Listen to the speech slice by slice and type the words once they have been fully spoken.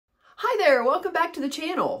Hi there, welcome back to the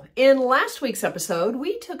channel. In last week's episode,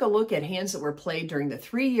 we took a look at hands that were played during the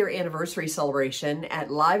 3-year anniversary celebration at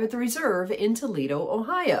Live at the Reserve in Toledo,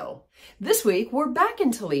 Ohio. This week, we're back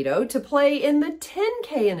in Toledo to play in the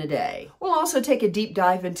 10K in a day. We'll also take a deep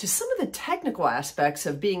dive into some of the technical aspects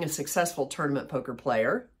of being a successful tournament poker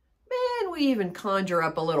player. And we even conjure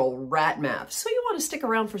up a little rat map, so you want to stick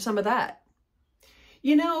around for some of that.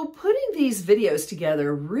 You know, putting these videos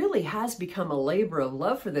together really has become a labor of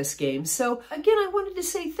love for this game, so again, I wanted to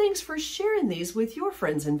say thanks for sharing these with your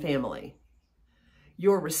friends and family.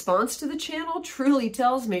 Your response to the channel truly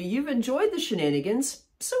tells me you've enjoyed the shenanigans,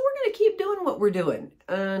 so we're going to keep doing what we're doing,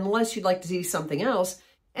 unless you'd like to see something else.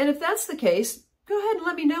 And if that's the case, go ahead and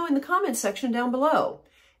let me know in the comments section down below.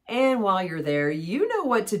 And while you're there, you know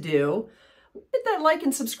what to do. Hit that like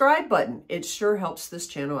and subscribe button. It sure helps this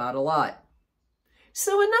channel out a lot.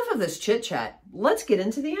 So enough of this chit-chat. Let's get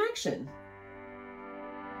into the action.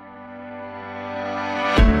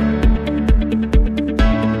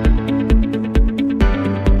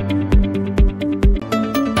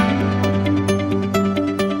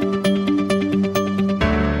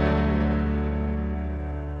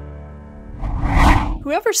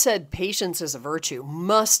 Whoever said patience is a virtue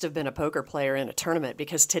must have been a poker player in a tournament,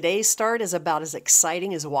 because today's start is about as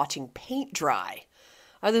exciting as watching paint dry.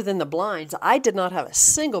 Other than the blinds, I did not have a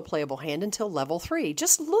single playable hand until level 3.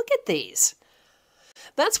 Just look at these.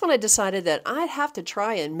 That's when I decided that I'd have to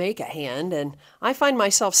try and make a hand, and I find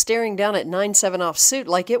myself staring down at 9-7 offsuit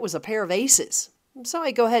like it was a pair of aces. So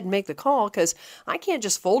I go ahead and make the call, because I can't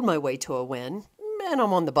just fold my way to a win, and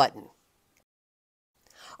I'm on the button.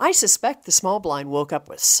 I suspect the small blind woke up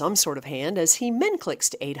with some sort of hand as he min-clicks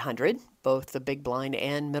to 800. Both the big blind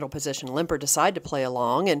and middle position limper decide to play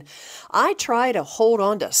along, and I try to hold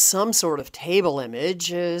on to some sort of table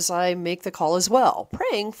image as I make the call as well,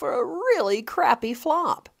 praying for a really crappy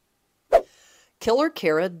flop. Killer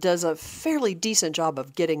Kara does a fairly decent job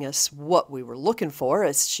of getting us what we were looking for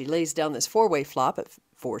as she lays down this 4-way flop at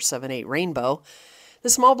 4-7-8 rainbow. The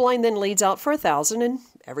small blind then leads out for 1,000 and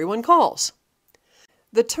everyone calls.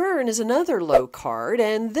 The turn is another low card,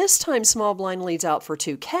 and this time small blind leads out for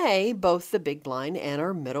 2K, both the big blind and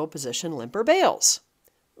our middle position limper bails.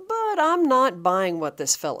 But I'm not buying what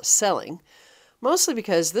this fella's selling, mostly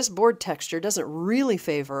because this board texture doesn't really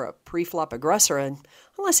favor a pre-flop aggressor, and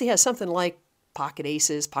unless he has something like pocket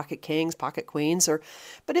aces, pocket kings, pocket queens,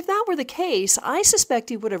 but if that were the case, I suspect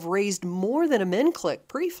he would have raised more than a min-click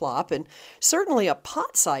pre-flop, and certainly a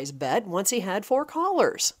pot-size bet once he had 4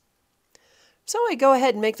 callers. So I go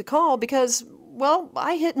ahead and make the call because, well,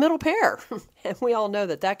 I hit middle pair. And we all know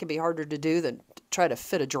that that can be harder to do than to try to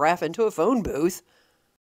fit a giraffe into a phone booth.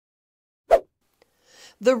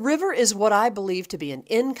 The river is what I believe to be an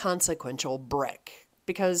inconsequential brick,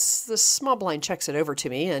 because the small blind checks it over to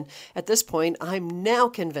me, and at this point I'm now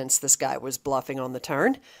convinced this guy was bluffing on the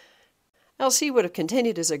turn. Else he would have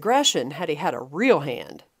continued his aggression had he had a real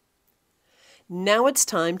hand. Now it's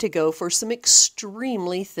time to go for some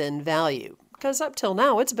extremely thin value, because up till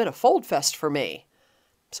now it's been a fold fest for me.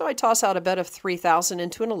 So I toss out a bet of $3,000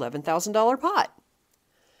 into an $11,000 pot.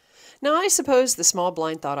 Now I suppose the small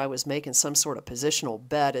blind thought I was making some sort of positional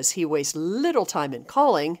bet as he wastes little time in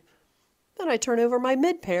calling, and I turn over my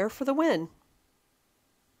mid pair for the win.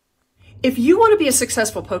 If you want to be a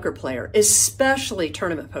successful poker player, especially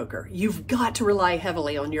tournament poker, you've got to rely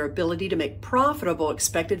heavily on your ability to make profitable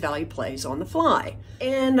expected value plays on the fly.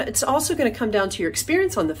 And it's also going to come down to your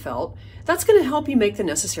experience on the felt. That's going to help you make the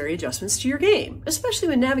necessary adjustments to your game, especially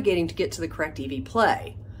when navigating to get to the correct EV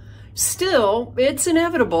play. Still, it's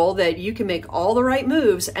inevitable that you can make all the right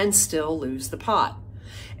moves and still lose the pot.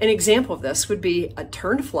 An example of this would be a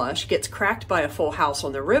turned flush gets cracked by a full house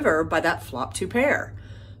on the river by that flop 2 pair.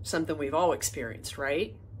 Something we've all experienced,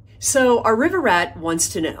 right? So our river rat wants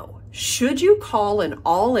to know, should you call an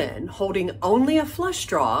all-in holding only a flush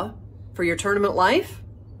draw for your tournament life?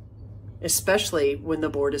 Especially when the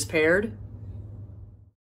board is paired?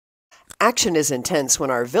 Action is intense when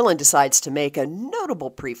our villain decides to make a notable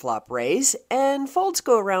pre-flop raise, and folds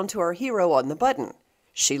go around to our hero on the button.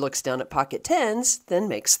 She looks down at pocket tens, then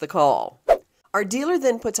makes the call. Our dealer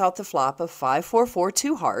then puts out the flop of 5-4-4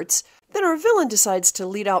 2 hearts. Then our villain decides to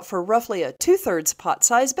lead out for roughly a 2/3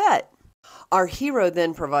 pot-size bet. Our hero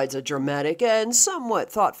then provides a dramatic and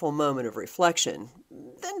somewhat thoughtful moment of reflection,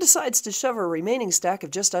 then decides to shove a remaining stack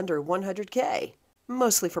of just under 100K,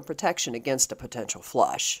 mostly for protection against a potential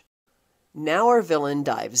flush. Now our villain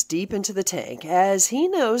dives deep into the tank, as he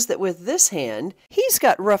knows that with this hand, he's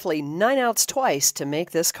got roughly 9 outs twice to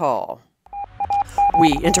make this call.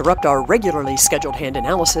 We interrupt our regularly scheduled hand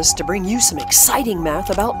analysis to bring you some exciting math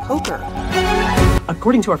about poker.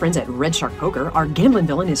 According to our friends at Red Shark Poker, our gambling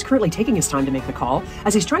villain is currently taking his time to make the call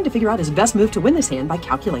as he's trying to figure out his best move to win this hand by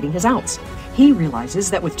calculating his outs. He realizes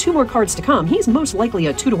that with 2 more cards to come, he's most likely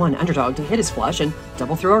a 2-to-1 underdog to hit his flush and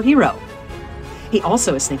double through our hero. He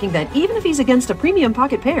also is thinking that even if he's against a premium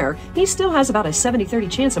pocket pair, he still has about a 70-30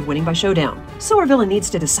 chance of winning by showdown. So our villain needs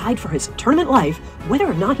to decide for his tournament life whether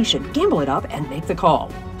or not he should gamble it up and make the call.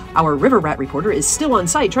 Our River Rat reporter is still on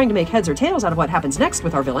site trying to make heads or tails out of what happens next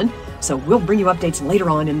with our villain, so we'll bring you updates later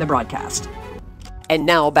on in the broadcast. And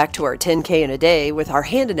now back to our 10K in a day with our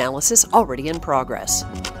hand analysis already in progress.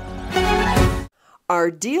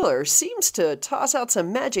 Our dealer seems to toss out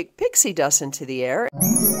some magic pixie dust into the air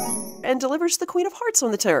and delivers the Queen of Hearts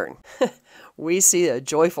on the turn. We see a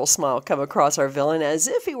joyful smile come across our villain as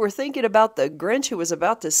if he were thinking about the Grinch who was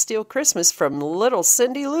about to steal Christmas from little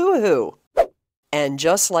Cindy Lou Who. And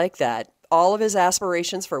just like that, all of his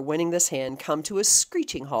aspirations for winning this hand come to a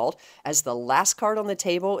screeching halt as the last card on the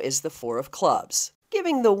table is the 4 of clubs,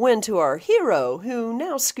 giving the win to our hero, who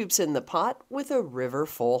now scoops in the pot with a river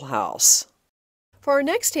full house. For our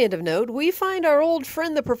next hand of note, we find our old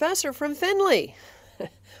friend the professor from Findlay.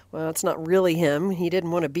 Well, it's not really him. He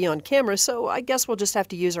didn't want to be on camera, so I guess we'll just have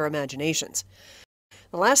to use our imaginations.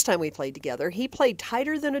 The last time we played together, he played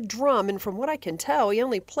tighter than a drum, and from what I can tell, he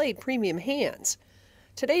only played premium hands.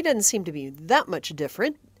 Today doesn't seem to be that much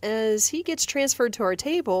different, as he gets transferred to our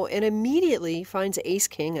table and immediately finds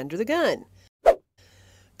Ace-King under the gun.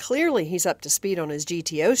 Clearly, he's up to speed on his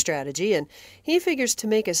GTO strategy, and he figures to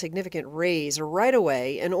make a significant raise right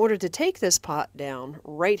away in order to take this pot down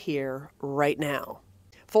right here, right now.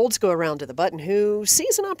 Folds go around to the button, who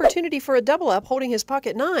sees an opportunity for a double-up holding his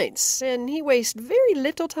pocket 9s, and he wastes very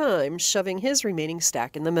little time shoving his remaining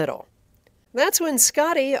stack in the middle. That's when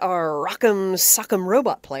Scotty, our rock'em sock'em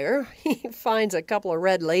robot player, he finds a couple of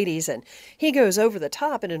red ladies, and he goes over the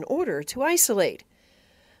top in an order to isolate.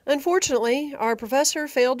 Unfortunately, our professor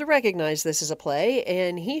failed to recognize this as a play,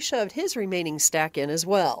 and he shoved his remaining stack in as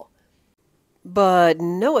well. But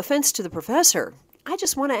no offense to the professor, I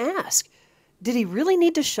just want to ask, did he really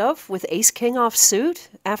need to shove with Ace-King off suit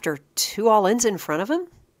after 2 all-ins in front of him?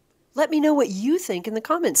 Let me know what you think in the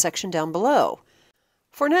comments section down below.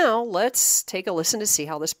 For now, let's take a listen to see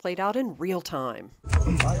how this played out in real time.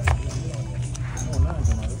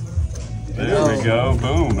 There we go.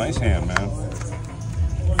 Boom. Nice hand, man.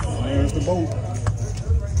 There's the boat.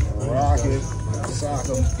 Rocket, sock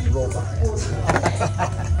 'em, robot.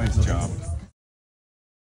 Nice job.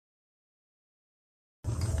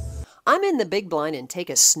 I'm in the big blind and take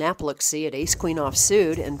a snap look-see at Ace-Queen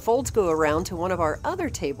offsuit, and folds go around to one of our other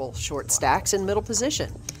table short stacks in middle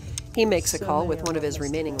position. He makes a call with one of his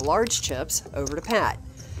remaining large chips over to Pat.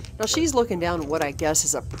 Now she's looking down at what I guess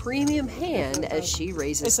is a premium hand as she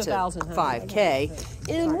raises to 5K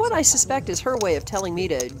in what I suspect is her way of telling me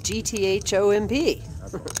to GTHOMP.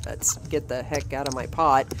 Let's get the heck out of my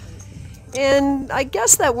pot. And I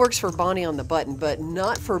guess that works for Bonnie on the button, but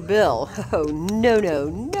not for Bill. Oh, no, no,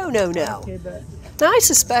 no, no, no. Now, I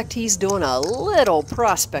suspect he's doing a little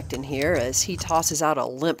prospecting here as he tosses out a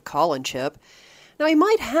limp call-in chip. Now, he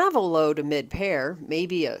might have a low to mid pair,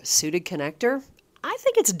 maybe a suited connector. I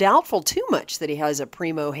think it's doubtful too much that he has a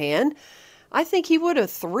primo hand. I think he would have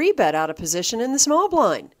 3-bet out of position in the small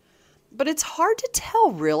blind. But it's hard to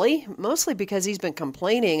tell, really, mostly because he's been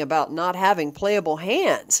complaining about not having playable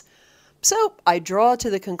hands. So I draw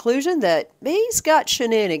to the conclusion that he's got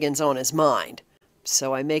shenanigans on his mind.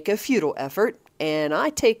 So I make a futile effort, and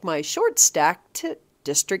I take my short stack to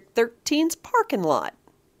District 13's parking lot.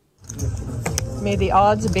 May the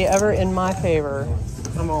odds be ever in my favor.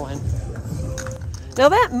 I'm all in. Now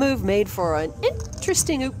that move made for an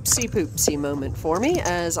interesting oopsie-poopsie moment for me,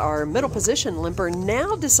 as our middle position limper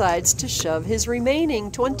now decides to shove his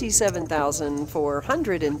remaining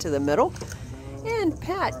 27,400 into the middle, and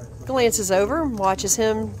Pat glances over and watches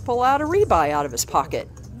him pull out a rebuy out of his pocket.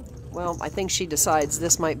 Well, I think she decides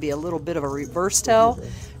this might be a little bit of a reverse tell,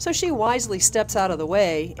 so she wisely steps out of the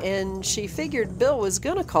way, and she figured Bill was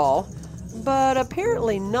gonna call, but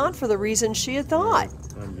apparently not for the reason she had thought.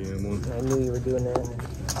 I'm gambling. I knew you were doing that.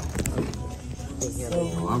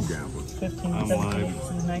 Oh, I'm gambling. 15, I'm 17, lying.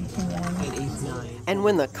 19, 9. And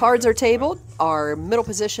when the cards are tabled, our middle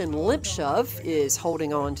position limp shove is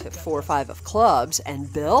holding on to 4-5 of clubs,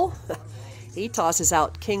 and Bill, he tosses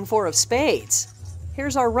out King 4 of spades.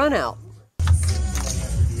 Here's our run out.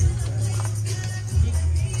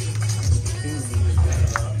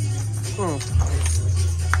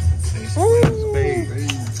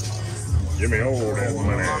 Give me all that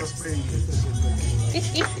money.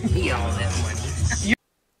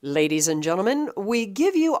 Ladies and gentlemen, we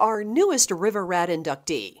give you our newest River Rat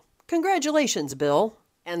inductee, Congratulations, Bill.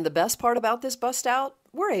 And the best part about this bust out,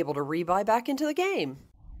 we're able to rebuy back into the game.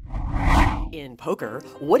 In poker,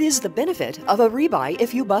 what is the benefit of a rebuy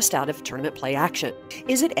if you bust out of tournament play action?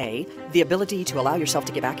 Is it A, the ability to allow yourself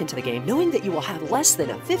to get back into the game knowing that you will have less than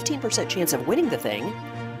a 15% chance of winning the thing?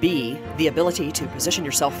 B, the ability to position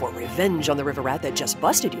yourself for revenge on the river rat that just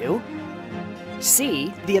busted you?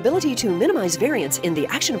 C, the ability to minimize variance in the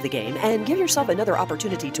action of the game and give yourself another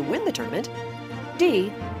opportunity to win the tournament?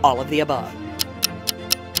 D, all of the above.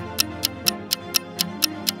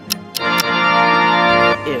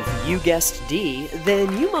 If you guessed D,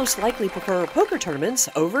 then you most likely prefer poker tournaments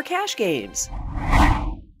over cash games.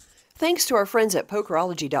 Thanks to our friends at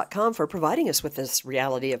Pokerology.com for providing us with this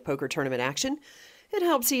reality of poker tournament action. It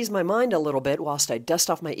helps ease my mind a little bit whilst I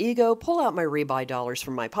dust off my ego, pull out my rebuy dollars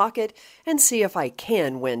from my pocket, and see if I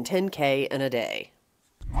can win 10K in a day.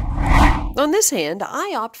 On this hand,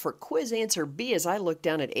 I opt for quiz answer B as I look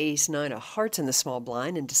down at ace-9 of hearts in the small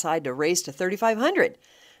blind and decide to raise to 3,500.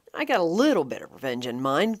 I got a little bit of revenge in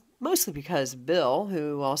mind, mostly because Bill,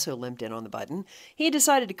 who also limped in on the button, he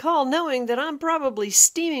decided to call knowing that I'm probably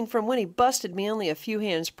steaming from when he busted me only a few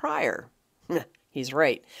hands prior. He's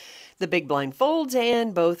right. The big blind folds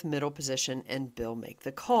and both middle position and Bill make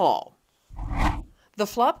the call. The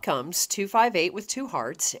flop comes 2-5-8 with 2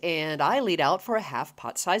 hearts, and I lead out for a half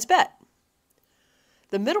pot size bet.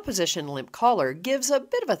 The middle position limp caller gives a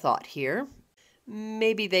bit of a thought here.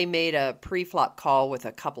 Maybe they made a pre-flop call with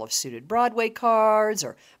a couple of suited Broadway cards,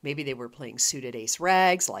 or maybe they were playing suited ace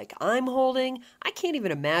rags like I'm holding. I can't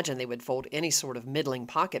even imagine they would fold any sort of middling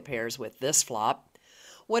pocket pairs with this flop.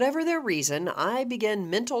 Whatever their reason, I begin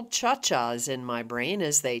mental cha-chas in my brain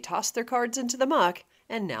as they toss their cards into the muck,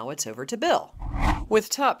 and now it's over to Bill. With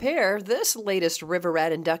top pair, this latest River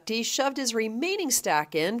Rat inductee shoved his remaining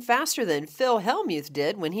stack in faster than Phil Hellmuth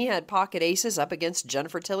did when he had pocket aces up against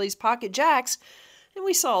Jennifer Tilley's pocket jacks, and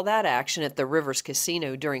we saw that action at the Rivers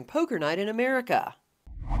Casino during poker night in America.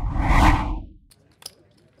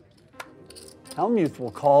 Hellmuth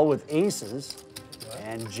will call with aces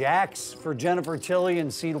and jacks for Jennifer Tilley in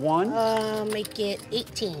seed 1. Make it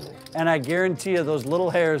 18. And I guarantee you those little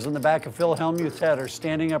hairs in the back of Phil Hellmuth's head are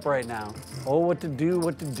standing up right now. Oh, what to do,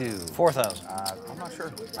 what to do. 4,000. I'm not sure.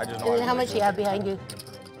 I just know. And how much do you have behind you?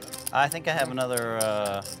 I think I have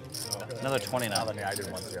another 20 now. I did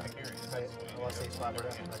once, yeah.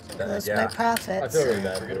 That's my profits.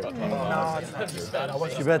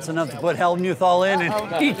 She bets enough to put Hellmuth all in,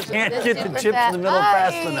 and he can't get the chips in the middle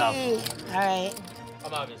fast enough. All right.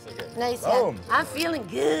 I'm obviously good. Nice. Boom. I'm feeling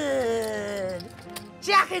good.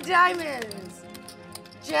 Jack of diamonds.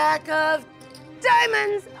 Jack of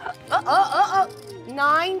diamonds.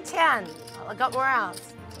 9, 10. I got more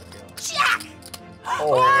outs. Jack.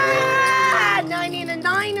 Ah, 9 and a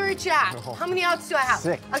 9 or a jack. How many outs do I have?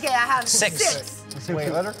 6. Okay, I have 6. 6.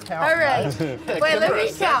 Wait, let her count. All right. Wait, let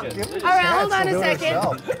me count. All right, hold on a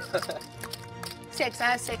second. 6. I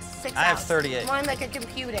have 6. 6 I have outs. 38. Mine like a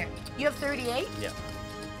computer. You have 38? Yeah.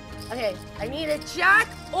 Okay, I need a jack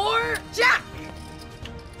or jack.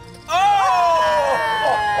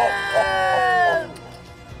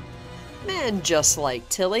 And just like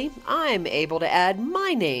Tilly, I'm able to add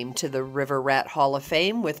my name to the River Rat Hall of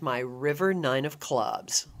Fame with my River 9 of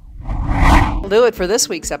clubs. I'll do it for this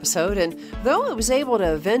week's episode, and though I was able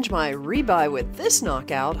to avenge my rebuy with this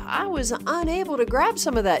knockout, I was unable to grab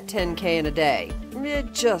some of that 10K in a day.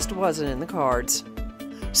 It just wasn't in the cards.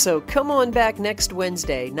 So come on back next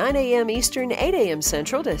Wednesday, 9 a.m. Eastern, 8 a.m.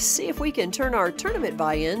 Central, to see if we can turn our tournament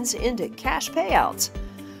buy-ins into cash payouts.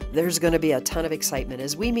 There's going to be a ton of excitement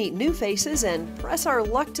as we meet new faces and press our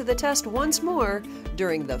luck to the test once more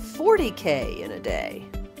during the 40K in a day.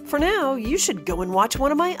 For now, you should go and watch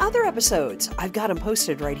one of my other episodes. I've got them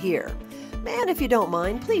posted right here. And if you don't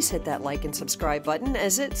mind, please hit that like and subscribe button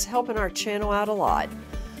as it's helping our channel out a lot.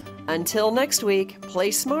 Until next week,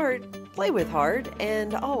 play smart, play with heart,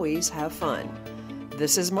 and always have fun.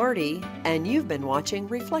 This is Marty, and you've been watching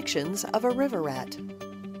Reflections of a River Rat.